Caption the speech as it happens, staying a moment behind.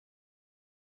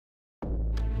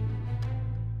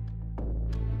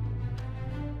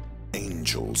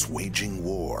angels waging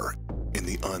war in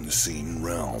the unseen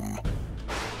realm.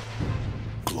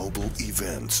 Global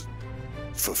events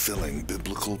fulfilling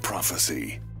biblical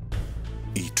prophecy.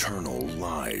 Eternal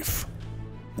life.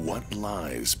 What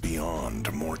lies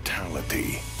beyond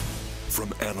mortality?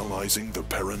 From analyzing the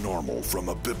paranormal from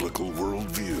a biblical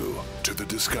worldview to the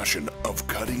discussion of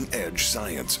cutting-edge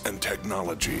science and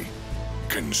technology,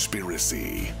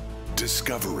 conspiracy,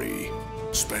 discovery,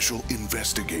 special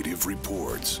investigative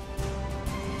reports.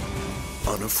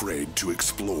 Unafraid to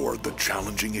explore the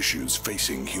challenging issues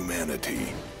facing humanity.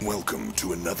 Welcome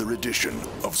to another edition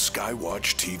of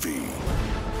SkyWatch TV.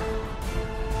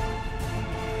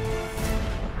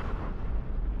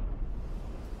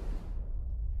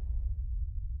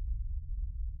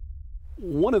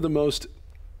 One of the most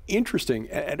interesting,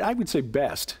 and I would say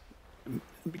best,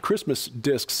 Christmas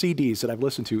discs, CDs that I've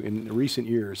listened to in recent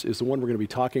years is the one we're going to be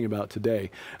talking about today.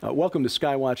 Welcome to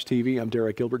SkyWatch TV. I'm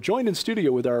Derek Gilbert, joined in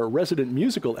studio with our resident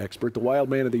musical expert, the wild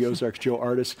man of the Ozarks, Joe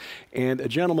Artis, and a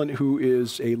gentleman who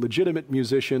is a legitimate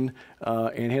musician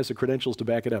and has the credentials to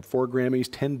back it up. 4 Grammys,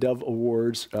 10 Dove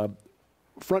Awards,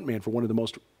 frontman for one of the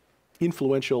most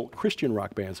influential Christian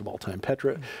rock bands of all time,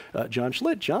 Petra, John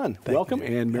Schlitt. John, welcome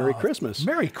and Merry Christmas.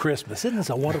 Merry Christmas. Isn't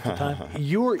this a wonderful time?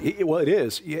 Well, it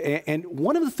is. And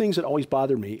one of the things that always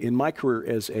bothered me in my career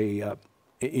as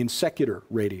in secular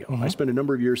radio, I spent a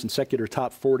number of years in secular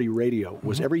top 40 radio,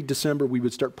 was every December we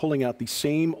would start pulling out the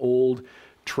same old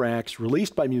tracks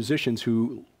released by musicians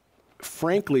who,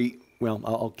 frankly, well,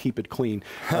 I'll keep it clean,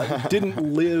 didn't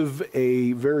live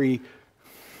a very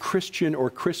Christian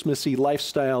or Christmassy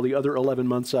lifestyle the other 11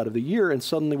 months out of the year, and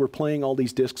suddenly we're playing all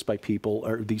these discs by people,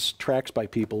 or these tracks by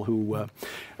people who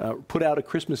put out a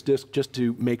Christmas disc just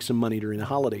to make some money during the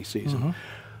holiday season.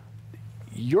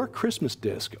 Your Christmas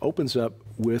disc opens up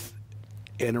with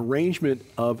an arrangement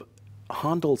of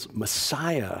Handel's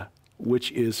Messiah,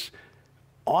 which is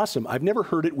awesome. I've never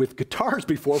heard it with guitars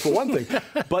before, for one thing,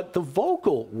 but the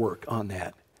vocal work on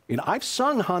that. And I've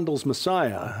sung Handel's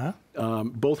Messiah,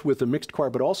 both with a mixed choir,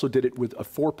 but also did it with a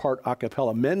 4-part a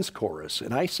cappella men's chorus.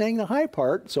 And I sang the high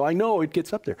part, so I know it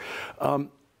gets up there.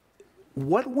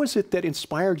 What was it that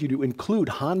inspired you to include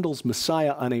Handel's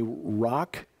Messiah on a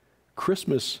rock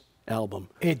Christmas album?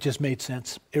 It just made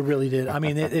sense. It really did. I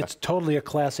mean, it's totally a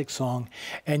classic song.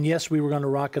 And yes, we were going to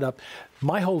rock it up.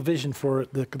 My whole vision for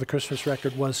the Christmas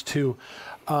record was to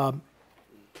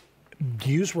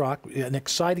use rock, an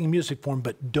exciting music form,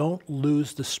 but don't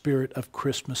lose the spirit of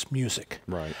Christmas music.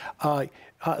 Right.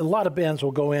 A lot of bands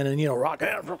will go in and, rock,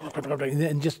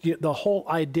 and just the whole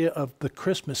idea of the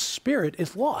Christmas spirit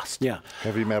is lost. Yeah.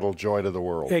 Heavy metal, joy to the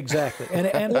world. Exactly.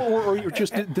 Or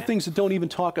just the things that don't even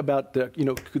talk about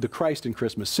the Christ in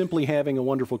Christmas, simply having a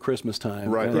wonderful Christmas time.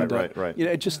 Right,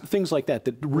 right. Just things like that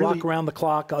really rock around the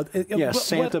clock.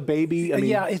 Santa baby. I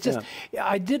mean, it's just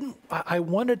I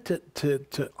wanted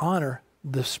to honor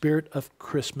the spirit of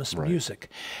Christmas music.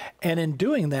 And in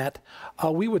doing that,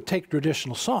 we would take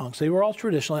traditional songs. They were all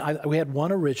traditional. We had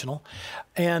one original,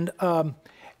 and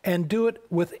do it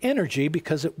with energy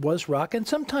because it was rock, and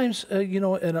sometimes, in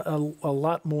a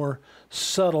lot more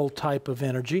subtle type of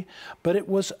energy. But it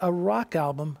was a rock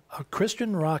album, a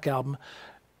Christian rock album,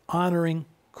 honoring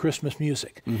Christmas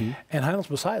music. And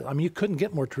Handel's Messiah, I mean, you couldn't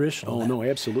get more traditional. Oh, no,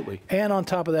 absolutely. And on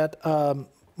top of that,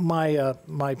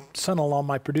 my son-in-law,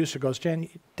 my producer, goes,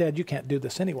 Dad, you can't do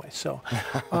this anyway. So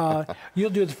you'll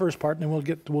do the first part, and then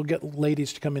we'll get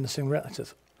ladies to come in and sing. I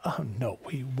says, oh no,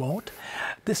 we won't.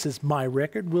 This is my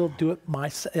record. We'll do it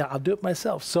I'll do it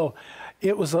myself. So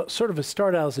it was it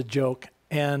started out as a joke,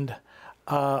 and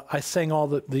I sang all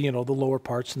the lower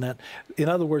parts and that. In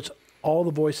other words, all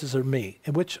the voices are me,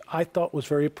 which I thought was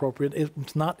very appropriate.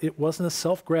 It wasn't a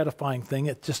self-gratifying thing.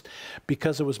 It just,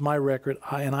 because it was my record,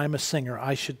 and I'm a singer,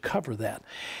 I should cover that.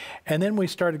 And then we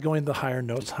started going to higher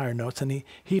notes, and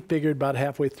he figured about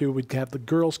halfway through we'd have the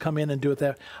girls come in and do it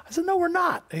that. I said, no, we're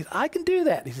not. He said, I can do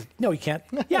that. He said, no, you can't.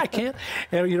 Yeah, I can.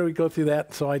 And we go through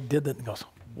that. So I did that, and he goes,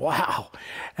 wow.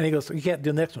 And he goes, you can't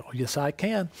do the next one. Oh, yes, I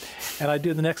can. And I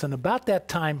do the next one. About that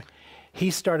time, he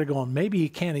started going, maybe he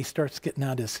can. He starts getting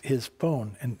out his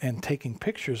phone and taking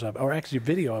pictures of it, or actually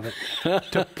video of it,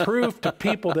 to prove to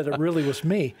people that it really was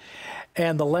me.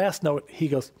 And the last note, he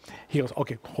goes,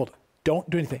 okay, hold it. Don't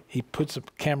do anything. He puts the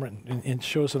camera and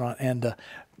shows it on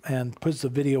and puts the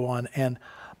video on, and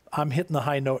I'm hitting the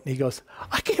high note, and he goes,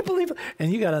 I can't believe it.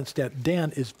 And you got to understand,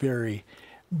 Dan is very,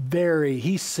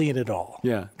 he's seen it all,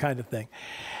 kind of thing.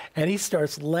 And he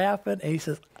starts laughing, and he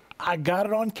says, I got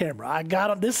it on camera. I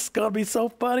got it. This is going to be so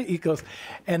funny. He goes,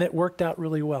 and it worked out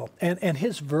really well. And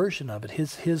his version of it,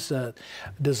 his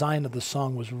design of the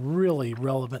song was really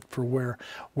relevant for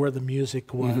where the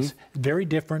music was. Very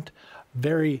different,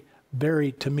 very,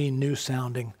 very, to me, new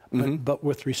sounding, but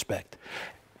with respect.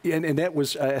 And that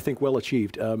was, I think, well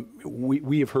achieved.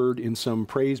 We have heard in some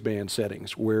praise band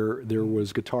settings where there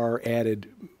was guitar added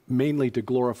mainly to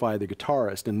glorify the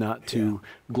guitarist and not to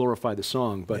glorify the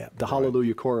song. But the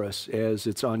Hallelujah Chorus, as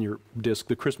it's on your disc,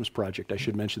 the Christmas Project, I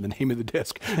should mention the name of the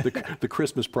disc, the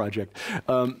Christmas Project,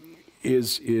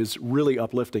 is really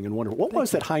uplifting and wonderful. What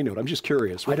was that high note? I'm just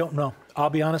curious. I don't know. I'll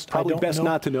be honest. Probably I don't best know.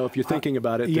 not to know if you're thinking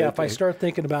about it. Yeah, if I start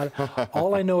thinking about it,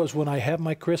 all I know is when I have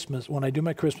my Christmas, when I do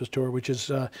my Christmas tour, which is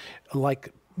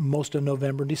like most of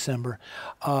November and December,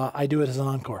 I do it as an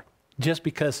encore. Just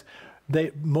because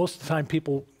most of the time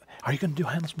people, are you going to do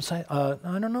Handel's Messiah?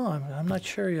 I don't know. I'm not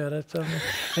sure yet.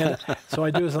 And so I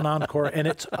do as an encore, and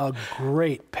it's a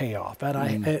great payoff.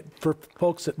 And for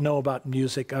folks that know about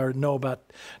music or know about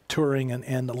touring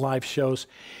and the live shows,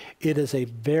 it is a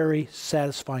very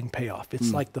satisfying payoff.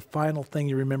 It's like the final thing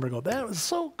you remember. Go, that was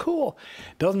so cool.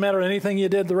 Doesn't matter anything you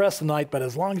did the rest of the night, but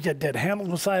as long as you did Handel's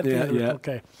Messiah,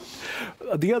 okay.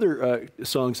 The other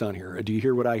songs on here, Do You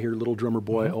Hear What I Hear, Little Drummer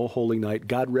Boy, Oh Holy Night,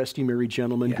 God Rest Ye Merry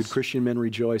Gentlemen, Good Christian Men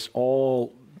Rejoice,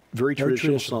 all very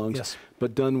traditional songs,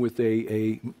 but done with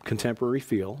a contemporary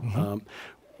feel.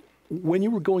 When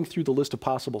you were going through the list of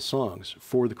possible songs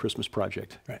for the Christmas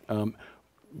Project,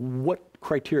 what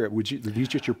criteria? Are these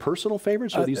just your personal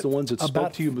favorites, or are these the ones that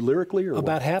spoke to you lyrically? Or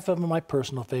about half of them are my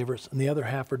personal favorites, and the other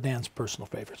half are Dan's personal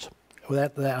favorites.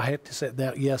 That I have to say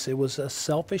that, yes, it was a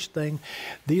selfish thing.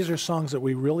 These are songs that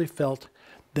we really felt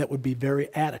that would be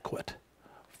very adequate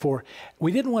for.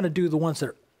 We didn't want to do the ones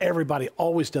that everybody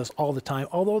always does all the time,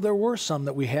 although there were some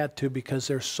that we had to because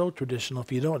they're so traditional.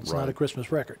 If you don't, it's not a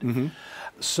Christmas record.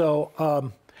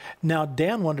 So now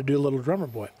Dan wanted to do Little Drummer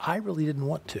Boy. I really didn't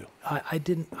want to. I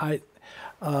didn't.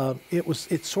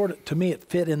 It sort of, to me, it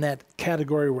fit in that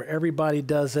category where everybody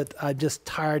does it. I'm just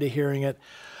tired of hearing it.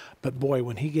 But boy,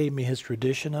 when he gave me his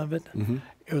tradition of it,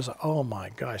 it was, oh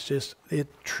my gosh, it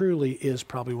truly is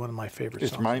probably one of my favorite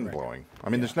songs. It's mind-blowing.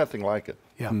 I mean, there's nothing like it.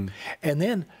 Yeah.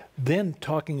 And then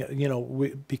talking,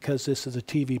 because this is a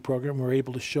TV program, we're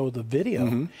able to show the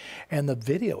video, and the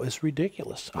video is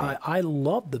ridiculous. I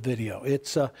love the video.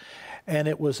 It's and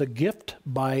it was a gift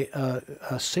by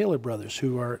Sailor Brothers,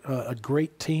 who are a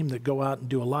great team that go out and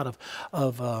do a lot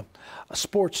of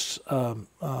sports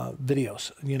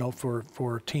videos,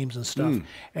 for teams and stuff.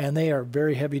 And they are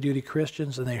very heavy-duty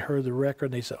Christians, and they heard the record,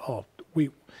 and they said, "Oh,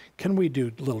 can we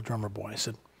do Little Drummer Boy?" I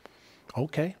said,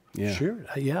 "Okay, sure.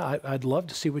 Yeah, I'd love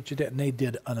to see what you did." And they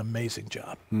did an amazing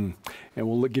job. And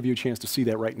we'll give you a chance to see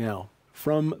that right now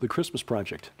from the Christmas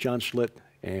Project, John Schlitt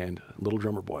and Little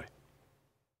Drummer Boy.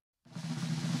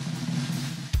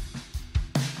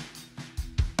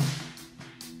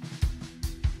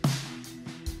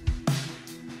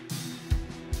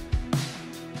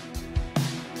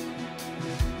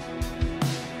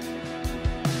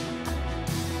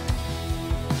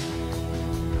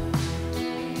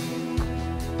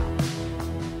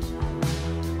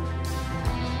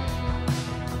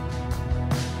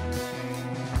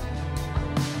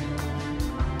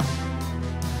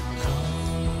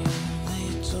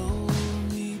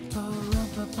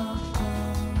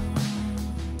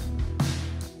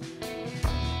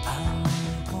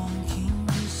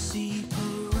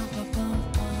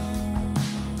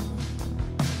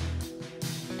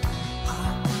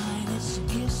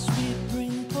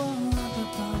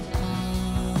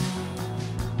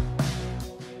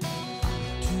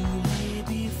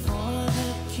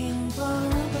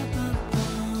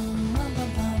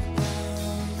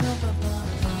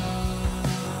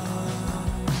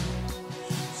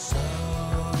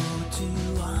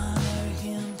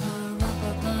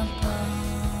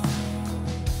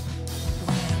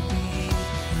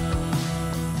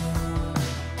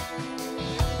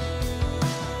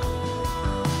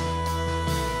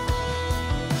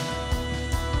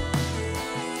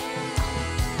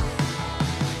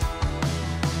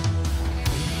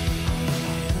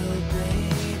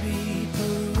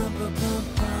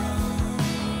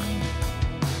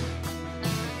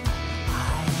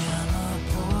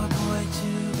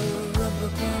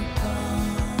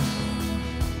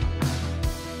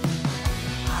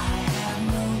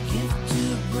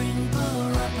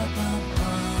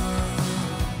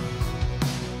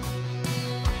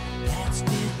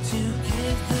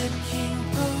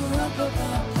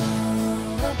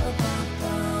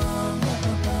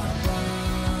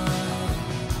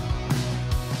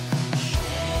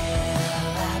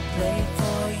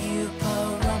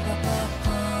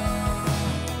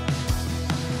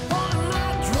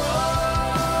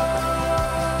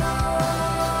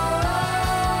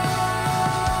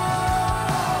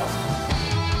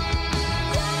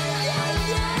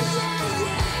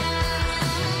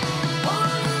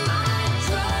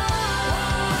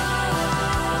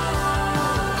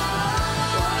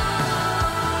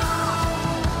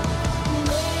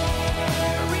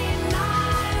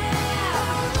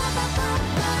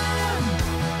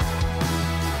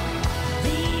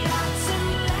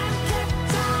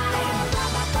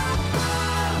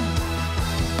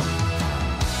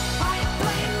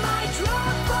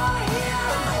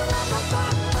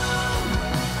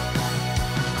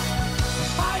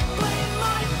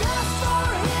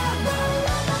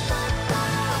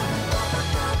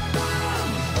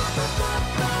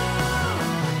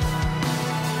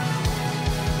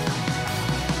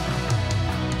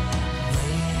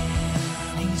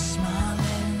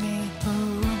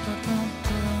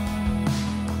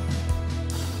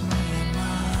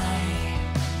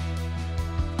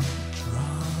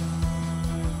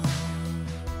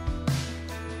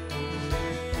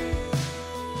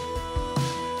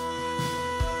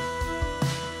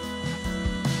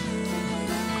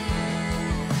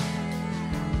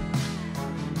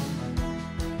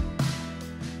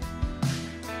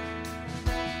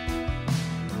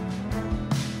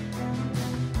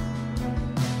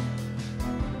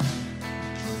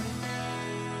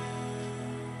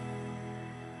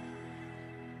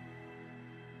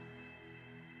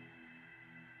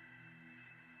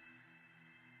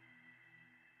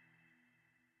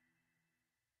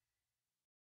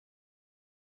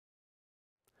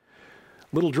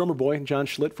 Little Drummer Boy, John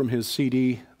Schlitt, from his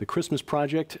CD, The Christmas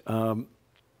Project.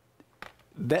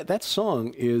 That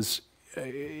song is,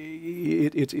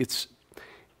 it's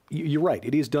you're right,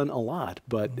 it is done a lot,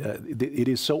 but it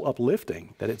is so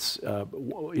uplifting that it's,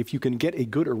 if you can get a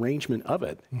good arrangement of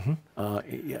it,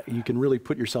 you can really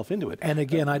put yourself into it. And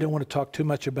again, I don't want to talk too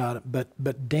much about it,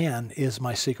 but Dan is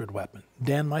my secret weapon.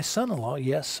 Dan, my son-in-law,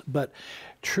 yes, but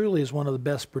truly is one of the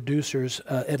best producers,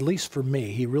 at least for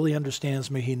me. He really understands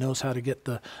me. He knows how to get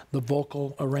the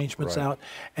vocal arrangements out,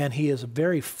 and he is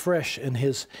very fresh in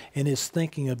his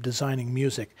thinking of designing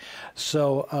music.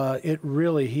 So it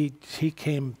really, he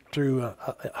came through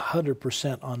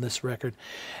 100% on this record,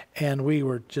 and we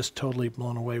were just totally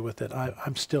blown away with it.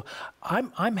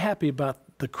 I'm happy about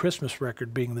the Christmas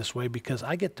record being this way because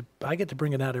I get to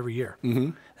bring it out every year.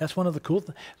 That's one of the cool.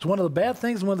 It's one of the bad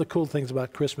things and one of the cool things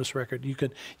about Christmas record. You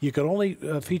could only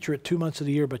feature it 2 months of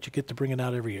the year, but you get to bring it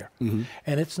out every year.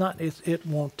 And it's not. It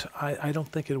won't. I don't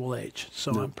think it will age.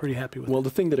 So I'm pretty happy with it. Well,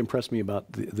 the thing that impressed me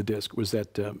about the disc was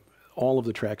that all of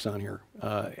the tracks on here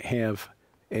have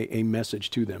a message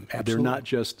to them. Absolutely. They're not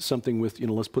just something with,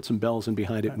 let's put some bells in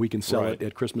behind it and we can sell it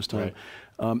at Christmas time.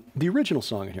 The original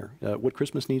song in here, What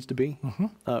Christmas Needs to Be,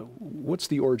 what's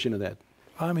the origin of that?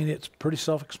 I mean, it's pretty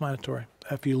self-explanatory.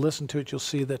 If you listen to it, you'll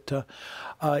see that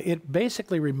it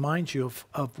basically reminds you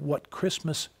of what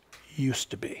Christmas used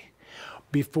to be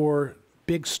before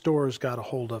big stores got a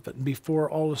hold of it,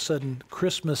 before all of a sudden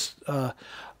Christmas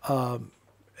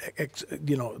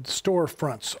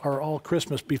storefronts are all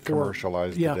Christmas before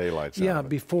commercialized the daylights. Yeah,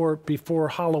 before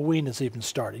Halloween has even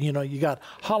started. You got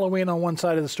Halloween on one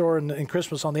side of the store and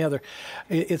Christmas on the other.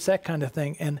 It's that kind of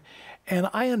thing, and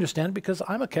I understand because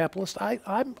I'm a capitalist.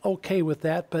 I'm okay with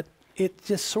that, but it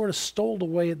just sort of stole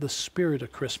away the spirit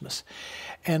of Christmas.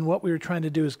 And what we were trying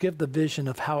to do is give the vision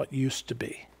of how it used to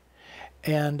be,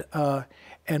 and the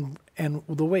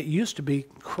way it used to be,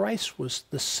 Christ was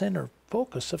the center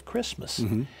focus of Christmas,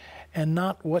 and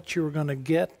not what you were going to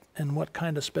get and what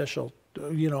kind of special,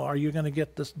 are you going to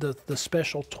get the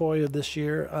special toy of this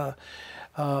year?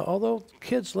 Although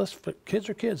kids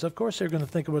are kids, of course they're going to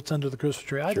think of what's under the Christmas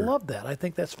tree. I love that. I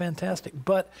think that's fantastic.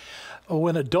 But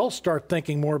when adults start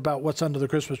thinking more about what's under the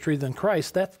Christmas tree than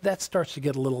Christ, that starts to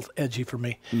get a little edgy for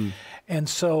me. And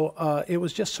so it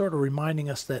was just sort of reminding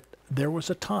us that there was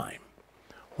a time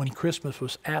when Christmas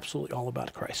was absolutely all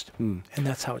about Christ, and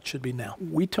that's how it should be now.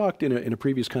 We talked in a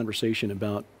previous conversation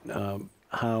about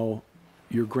how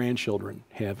your grandchildren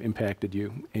have impacted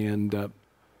you, and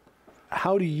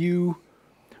how do you,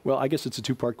 well, I guess it's a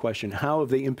two-part question. How have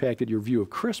they impacted your view of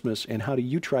Christmas, and how do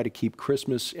you try to keep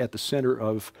Christmas at the center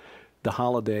of the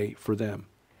holiday for them?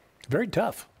 Very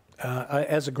tough.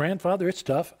 As a grandfather, it's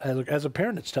tough. As a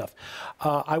parent, it's tough.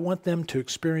 I want them to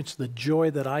experience the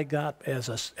joy that I got as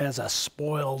a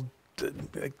spoiled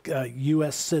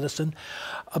U.S. citizen.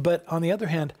 But on the other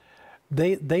hand,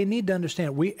 they need to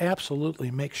understand. We absolutely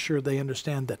make sure they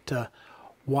understand that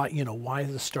why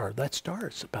the star. That star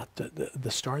is about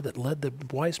the star that led the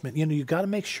wise men. You got to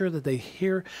make sure that they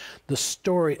hear the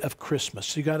story of Christmas.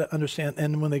 So you got to understand.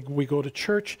 And when we go to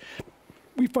church,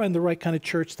 we find the right kind of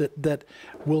church that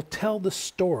will tell the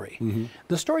story.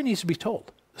 The story needs to be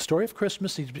told. The story of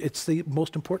Christmas, it's the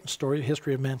most important story in the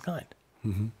history of mankind.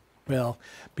 Well,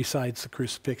 besides the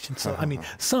crucifixion. So, I mean,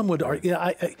 some would argue,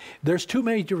 there's two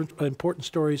major important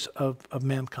stories of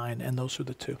mankind, and those are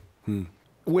the two.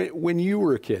 When you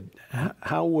were a kid,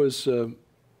 how was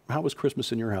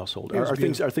Christmas in your household? Are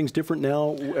things different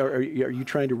now? Are you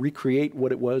trying to recreate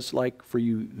what it was like for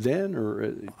you then,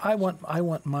 or? I want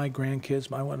my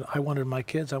grandkids. I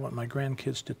want my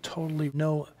grandkids to totally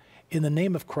know, in the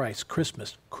name of Christ,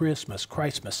 Christmas.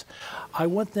 I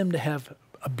want them to have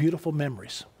beautiful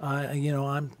memories.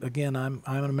 I'm an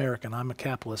American. I'm a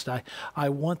capitalist. I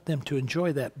want them to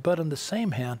enjoy that. But on the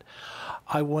same hand,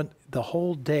 I want the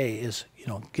whole day is,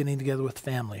 getting together with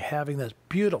family, having this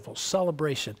beautiful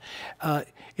celebration.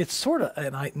 It's sort of,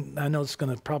 and I know it's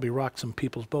going to probably rock some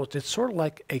people's boats. It's sort of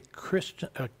like a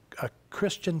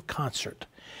Christian concert.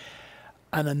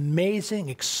 An amazing,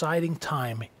 exciting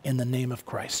time in the name of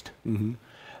Christ.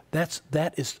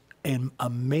 That is an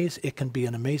amazing. It can be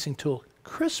an amazing tool.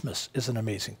 Christmas is an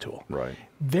amazing tool. Right.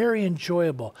 Very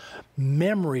enjoyable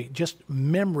memories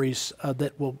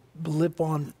that will live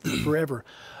on forever.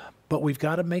 But we've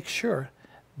got to make sure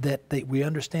that we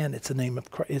understand it's the name of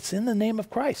Christ. It's in the name of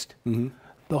Christ.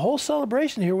 The whole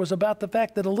celebration here was about the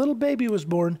fact that a little baby was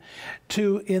born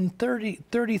in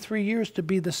 33 years to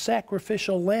be the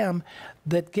sacrificial lamb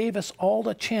that gave us all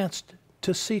the chance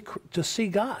to see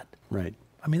God. Right.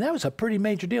 I mean, that was a pretty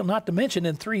major deal. Not to mention,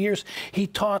 in 3 years, he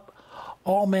taught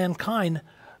all mankind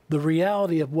the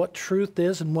reality of what truth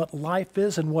is and what life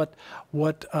is and what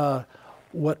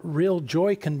real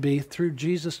joy can be through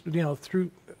Jesus,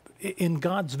 through in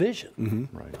God's vision.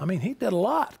 Right. I mean, he did a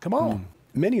lot. Come on.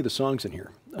 Many of the songs in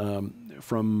here,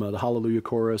 from the Hallelujah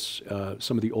chorus,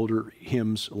 some of the older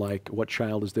hymns like "What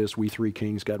Child Is This?" "We Three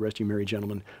Kings," "God Rest You Merry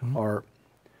Gentlemen," are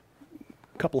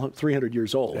a couple 300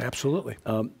 years old. Absolutely.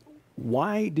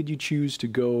 Why did you choose to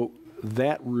go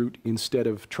that route instead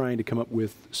of trying to come up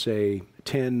with, say,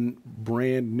 10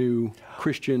 brand new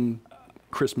Christian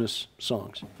Christmas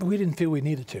songs? We didn't feel we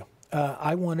needed to.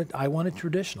 I wanted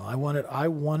traditional.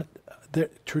 The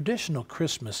traditional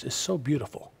Christmas is so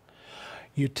beautiful.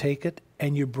 You take it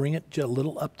and you bring it a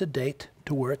little up to date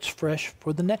to where it's fresh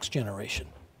for the next generation.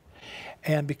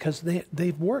 And because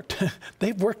they've worked,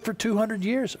 they've worked for 200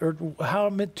 years or how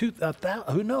many,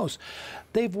 who knows?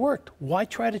 They've worked. Why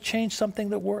try to change something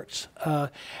that works?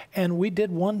 And we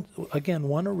did one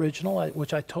original,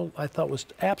 which I thought was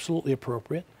absolutely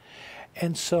appropriate.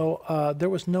 And so there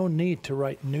was no need to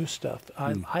write new stuff.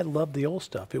 I loved the old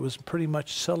stuff. It was pretty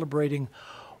much celebrating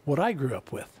what I grew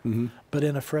up with, but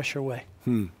in a fresher way.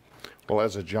 Well,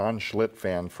 as a John Schlitt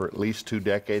fan for at least 2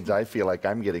 decades, I feel like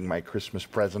I'm getting my Christmas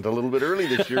present a little bit early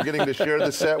this year, getting to share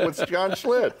the set with John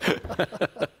Schlitt.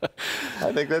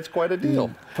 I think that's quite a deal.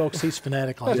 Folks, he's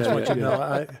fanatical. I just want you to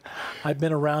know. I've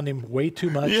been around him way too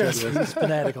much. Yes. He's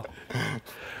fanatical.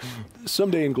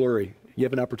 Someday in glory, you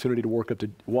have an opportunity to walk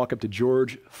up to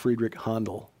George Friedrich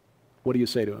Handel. What do you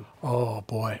say to him? Oh,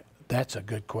 boy, that's a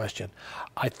good question.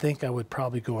 I think I would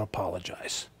probably go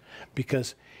apologize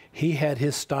because he had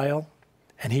his style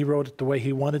and he wrote it the way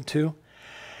he wanted to.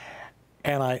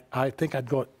 And I think I'd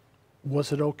go,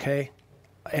 was it okay?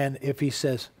 And if he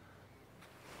says,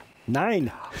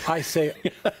 9, I say,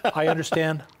 I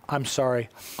understand, I'm sorry,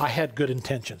 I had good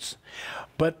intentions.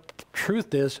 But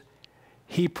truth is,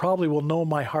 he probably will know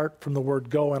my heart from the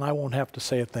word go, and I won't have to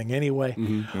say a thing anyway.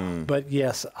 But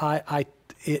yes,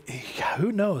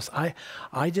 who knows?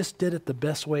 I just did it the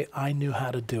best way I knew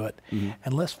how to do it.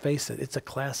 And let's face it, it's a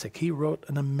classic. He wrote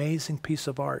an amazing piece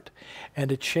of art, and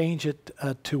to change it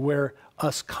to where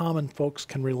us common folks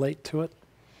can relate to it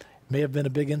may have been a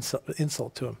big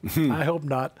insult to him. I hope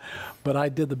not, but I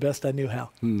did the best I knew how.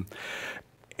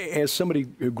 As somebody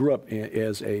who grew up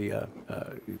as a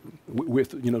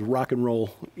with rock and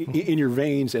roll in your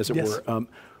veins, as it were,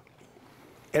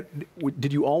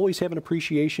 did you always have an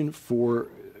appreciation for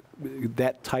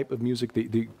that type of music,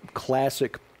 the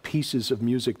classic pieces of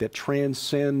music that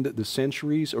transcend the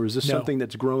centuries, or is this something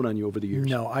that's grown on you over the years?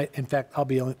 No, in fact, I'll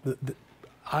be honest,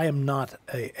 I am not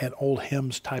an old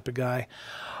hymns type of guy.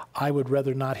 I would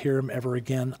rather not hear them ever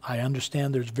again. I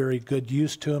understand there's very good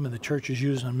use to them, and the church is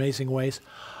used in amazing ways.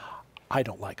 I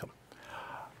don't like them.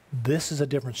 This is a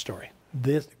different story.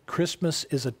 Christmas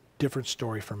is a different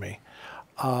story for me.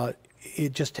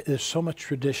 There's so much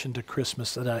tradition to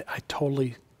Christmas that I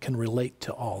totally can relate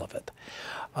to all of it.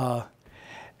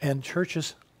 And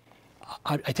churches,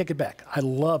 I take it back. I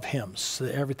love hymns.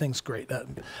 Everything's great.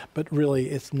 But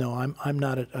really, I'm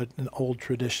not an old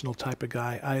traditional type of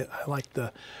guy. I like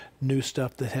the new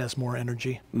stuff that has more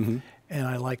energy. And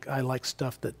I like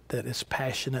stuff that is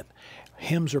passionate.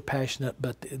 Hymns are passionate,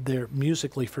 but they're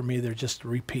musically for me, they're just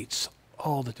repeats.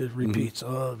 All that it repeats,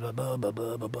 blah, blah, blah, blah,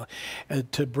 blah, blah,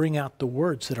 and to bring out the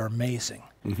words that are amazing.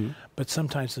 But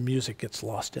sometimes the music gets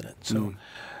lost in it.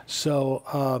 So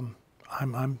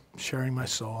I'm sharing my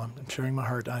soul. I'm sharing my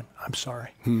heart. I'm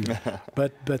sorry.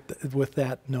 But with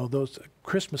that, no, those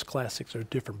Christmas classics are a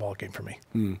different ballgame for me.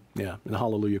 Yeah, and the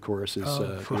Hallelujah chorus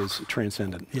is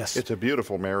transcendent. Yes. It's a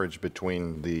beautiful marriage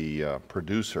between the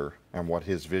producer and what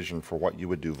his vision for what you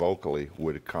would do vocally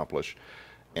would accomplish,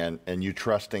 and you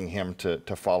trusting him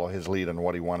to follow his lead on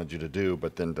what he wanted you to do,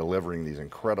 but then delivering these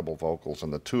incredible vocals,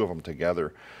 and the two of them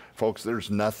together. Folks, there's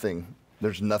nothing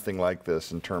like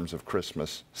this in terms of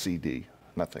Christmas CD.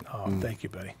 Nothing. Oh, thank you,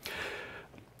 buddy.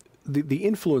 The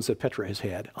influence that Petra has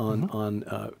had on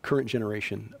current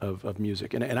generation of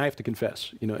music, and I have to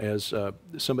confess, as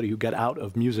somebody who got out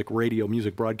of music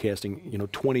broadcasting,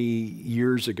 20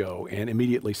 years ago, and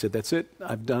immediately said, "That's it.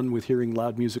 I'm done with hearing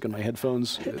loud music on my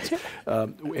headphones,"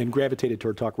 and gravitated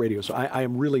toward talk radio. So I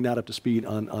am really not up to speed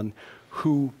on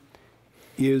who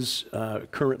is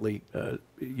currently,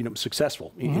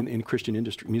 successful in Christian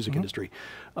music industry.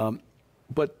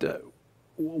 But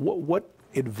what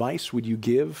advice would you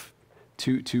give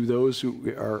to those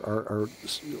who are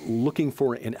looking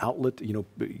for an outlet?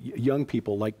 Young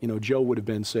people like Joe would have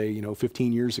been, say,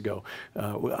 15 years ago.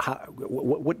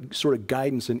 What sort of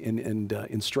guidance and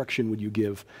instruction would you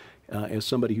give as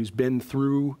somebody who's been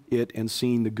through it and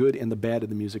seen the good and the bad of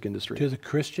the music industry. To the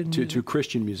Christian to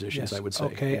Christian musicians, yes. I would say.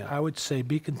 Okay, yeah. I would say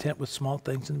be content with small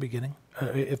things in the beginning.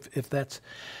 If that's,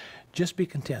 just be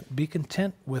content. Be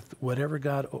content with whatever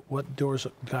what doors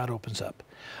God opens up.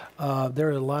 There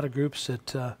are a lot of groups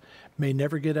that may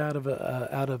never get out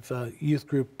of youth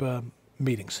group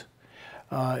meetings,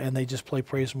 and they just play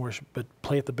praise and worship, but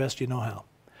play it the best you know how.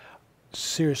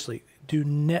 Seriously, do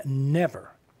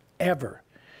never, ever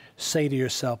say to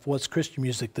yourself, "Well, it's Christian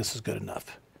music, this is good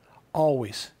enough."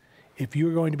 Always, if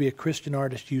you're going to be a Christian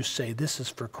artist, you say, "This is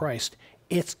for Christ.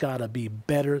 It's got to be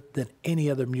better than any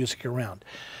other music around."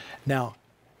 Now,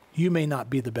 you may not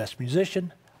be the best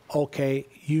musician. Okay,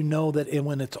 you know that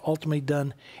when it's ultimately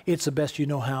done, it's the best you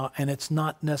know how, and it's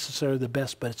not necessarily the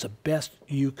best, but it's the best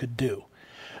you could do.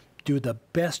 Do the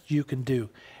best you can do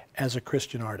as a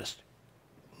Christian artist.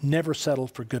 Never settle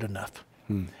for good enough.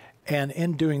 And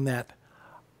in doing that,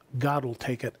 God will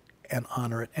take it and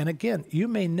honor it. And again, you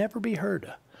may never be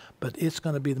heard, but it's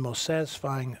going to be the most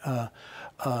satisfying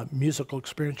musical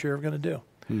experience you're ever going to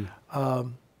do.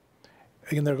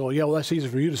 And they're going, "Yeah, well, that's easy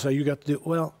for you to say. You got to do."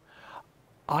 Well,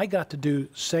 I got to do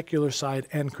secular side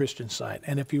and Christian side.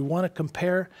 And if you want to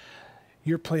compare,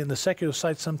 you're playing the secular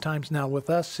side sometimes. Now, with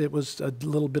us, it was a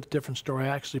little bit different story.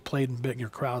 I actually played in bigger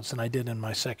crowds than I did in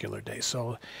my secular days.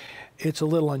 So it's a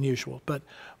little unusual. But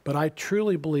I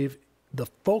truly believe the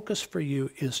focus for you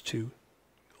is to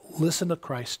listen to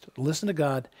Christ, listen to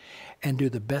God, and do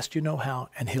the best you know how.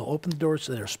 And He'll open the doors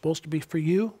that are supposed to be for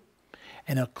you.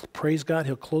 And He'll, praise God,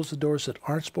 He'll close the doors that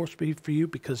aren't supposed to be for you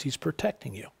because He's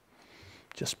protecting you.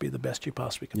 Just be the best you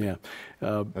possibly can be.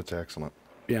 Yeah, that's excellent.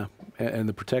 Yeah, and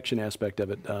the protection aspect of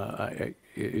it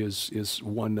is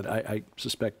one that I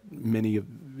suspect many of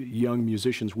young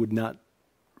musicians would not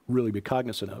really be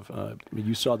cognizant of. I mean,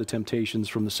 you saw the temptations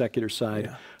from the secular side.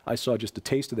 Yeah. I saw just a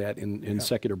taste of that in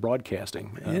secular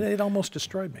broadcasting. It almost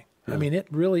destroyed me. Yeah. I mean, it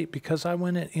really, because I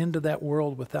went into that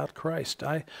world without Christ.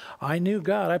 I knew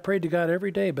God. I prayed to God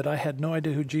every day, but I had no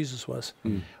idea who Jesus was.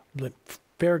 But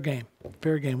fair game.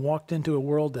 Walked into a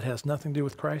world that has nothing to do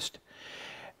with Christ.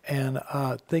 And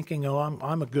thinking, "Oh,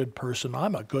 I'm a good person.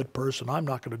 I'm not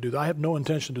going to do that. I have no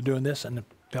intention of doing this," and it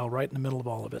fell right in the middle of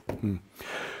all of it.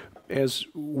 As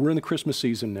we're in the Christmas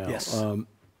season now, yes.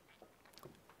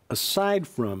 Aside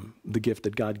from the gift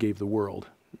that God gave the world,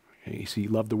 He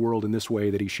loved the world in this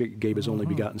way, that He gave His only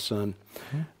begotten Son.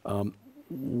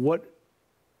 What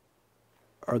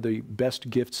are the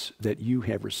best gifts that you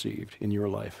have received in your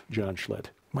life, John Schlitt?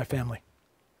 My family.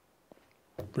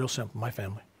 Real simple, my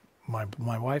family.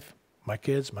 My wife, my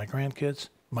kids, my grandkids,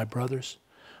 my brothers,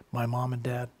 my mom and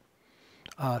dad.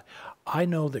 I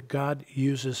know that God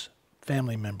uses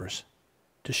family members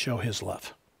to show His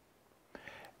love,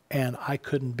 and I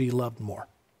couldn't be loved more.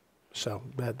 So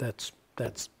that's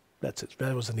it.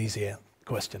 That was an easy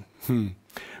question.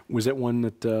 Was that one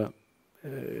that,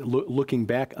 looking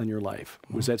back on your life,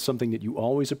 was that something that you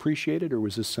always appreciated, or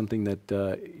was this something that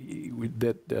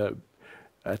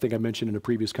I think I mentioned in a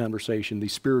previous conversation, the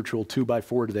spiritual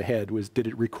 2x4 to the head, did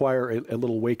it require a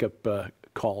little wake-up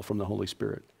call from the Holy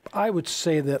Spirit? I would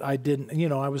say that I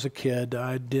didn't, I was a kid.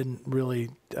 I didn't really,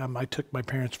 I took my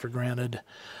parents for granted.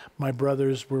 My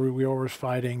brothers, we were always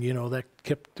fighting,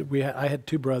 I had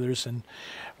two brothers, and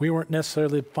we weren't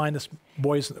necessarily the finest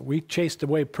boys. We chased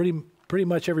away pretty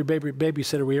much every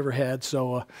babysitter we ever had,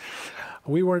 so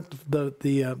we weren't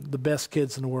the best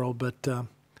kids in the world, but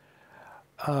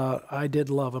I did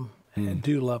love them and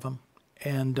do love them,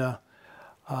 and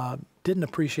didn't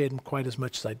appreciate them quite as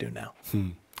much as I do now.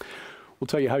 We'll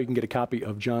tell you how you can get a copy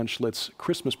of John Schlitt's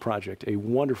Christmas Project, a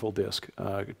wonderful disc,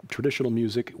 traditional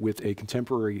music with a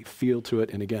contemporary feel to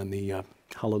it, and again, the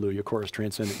Hallelujah Chorus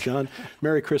Transcendent. John,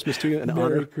 Merry Christmas to you. An honor.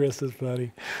 Merry Christmas,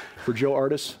 buddy. For Joe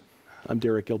Artis, I'm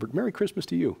Derek Gilbert. Merry Christmas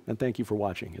to you, and thank you for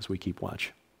watching as we keep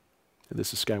watch.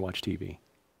 This is SkyWatch TV.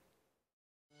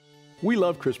 We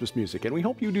love Christmas music, and we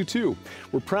hope you do too.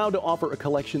 We're proud to offer a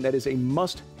collection that is a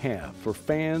must-have for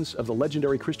fans of the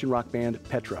legendary Christian rock band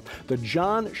Petra, the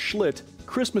John Schlitt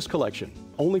Christmas Collection,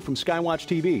 only from SkyWatch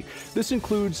TV. This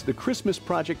includes the Christmas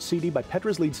Project CD by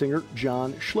Petra's lead singer,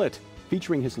 John Schlitt,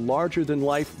 featuring his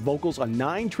larger-than-life vocals on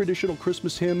 9 traditional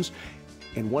Christmas hymns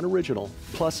and 1 original,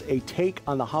 plus a take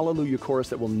on the Hallelujah Chorus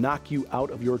that will knock you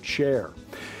out of your chair.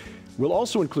 We'll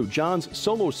also include John's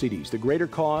solo CDs, The Greater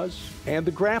Cause and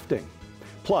The Grafting.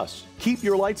 Plus, Keep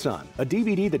Your Lights On, a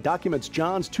DVD that documents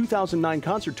John's 2009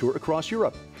 concert tour across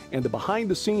Europe, and the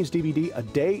behind-the-scenes DVD, A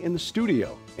Day in the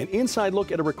Studio, an inside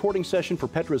look at a recording session for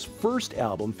Petra's first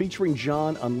album featuring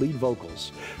John on lead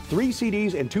vocals. 3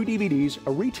 CDs and 2 DVDs,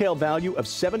 a retail value of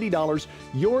 $70,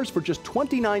 yours for just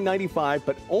 $29.95,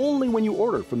 but only when you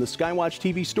order from the SkyWatch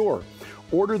TV store.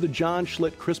 Order the John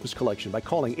Schlitt Christmas Collection by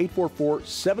calling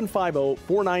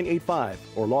 844-750-4985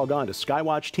 or log on to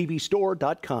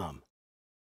skywatchtvstore.com.